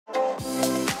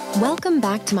Welcome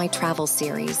back to my travel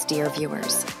series, dear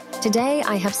viewers. Today,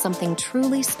 I have something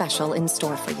truly special in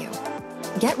store for you.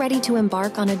 Get ready to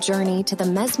embark on a journey to the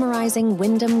mesmerizing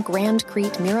Wyndham Grand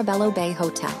Crete Mirabello Bay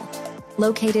Hotel,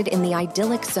 located in the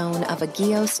idyllic zone of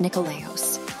Agios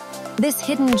Nikolaos. This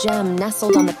hidden gem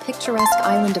nestled on the picturesque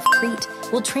island of Crete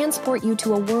will transport you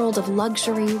to a world of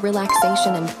luxury,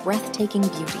 relaxation, and breathtaking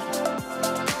beauty.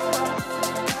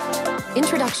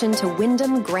 Introduction to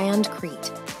Wyndham Grand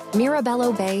Crete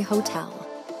Mirabello Bay Hotel.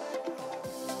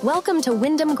 Welcome to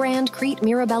Wyndham Grand Crete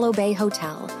Mirabello Bay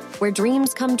Hotel, where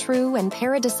dreams come true and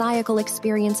paradisiacal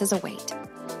experiences await.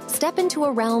 Step into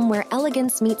a realm where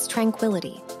elegance meets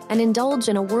tranquility and indulge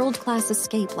in a world-class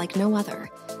escape like no other.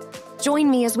 Join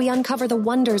me as we uncover the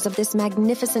wonders of this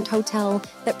magnificent hotel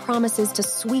that promises to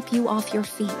sweep you off your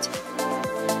feet.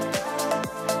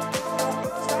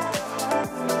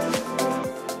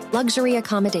 Luxury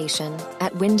accommodation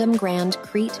at Wyndham Grand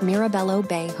Crete Mirabello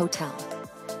Bay Hotel.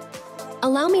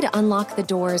 Allow me to unlock the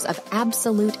doors of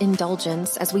absolute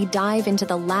indulgence as we dive into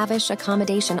the lavish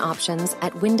accommodation options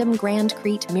at Wyndham Grand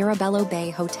Crete Mirabello Bay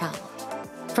Hotel.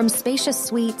 From spacious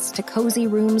suites to cozy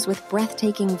rooms with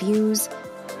breathtaking views,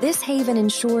 this haven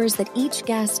ensures that each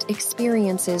guest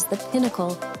experiences the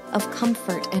pinnacle of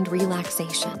comfort and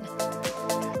relaxation.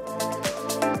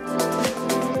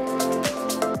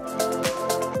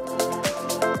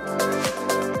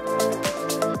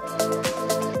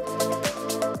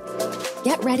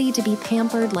 Get ready to be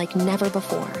pampered like never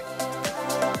before.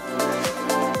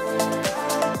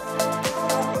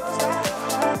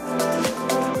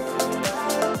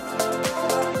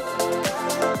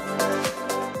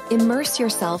 Immerse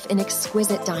yourself in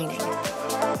exquisite dining.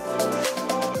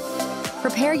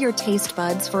 Prepare your taste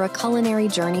buds for a culinary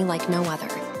journey like no other.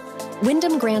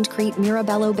 Wyndham Grand Crete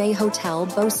Mirabello Bay Hotel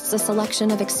boasts a selection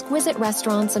of exquisite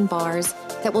restaurants and bars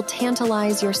that will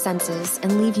tantalize your senses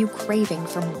and leave you craving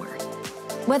for more.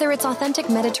 Whether it's authentic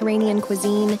Mediterranean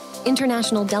cuisine,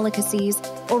 international delicacies,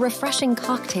 or refreshing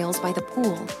cocktails by the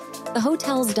pool, the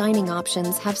hotel's dining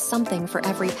options have something for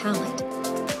every palate.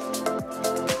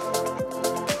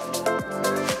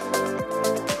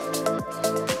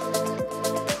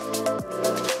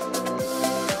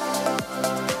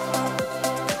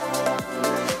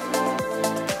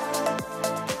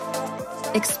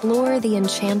 Explore the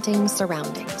enchanting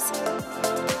surroundings.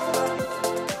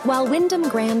 While Wyndham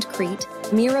Grand Crete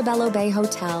Mirabello Bay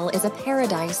Hotel is a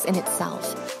paradise in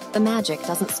itself, the magic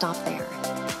doesn't stop there.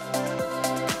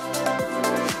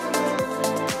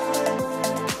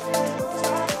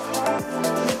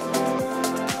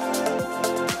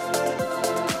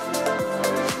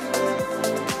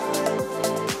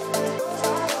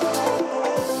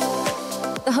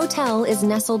 The hotel is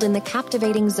nestled in the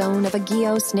captivating zone of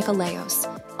Agios Nikolaos,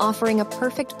 offering a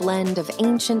perfect blend of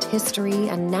ancient history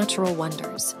and natural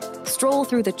wonders. Stroll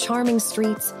through the charming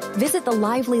streets, visit the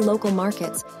lively local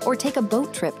markets, or take a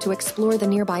boat trip to explore the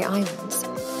nearby islands.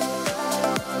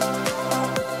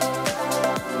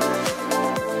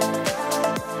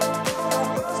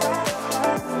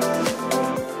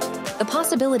 The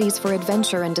possibilities for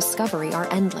adventure and discovery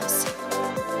are endless.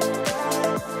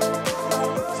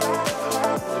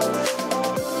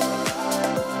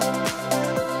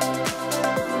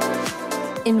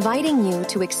 Inviting you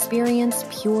to experience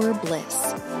pure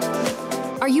bliss.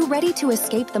 Are you ready to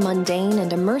escape the mundane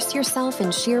and immerse yourself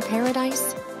in sheer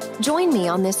paradise? Join me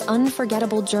on this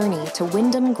unforgettable journey to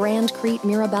Wyndham Grand Crete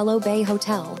Mirabello Bay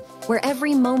Hotel, where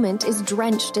every moment is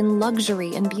drenched in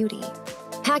luxury and beauty.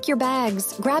 Pack your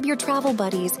bags, grab your travel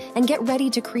buddies, and get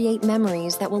ready to create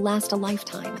memories that will last a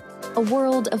lifetime. A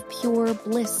world of pure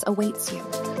bliss awaits you.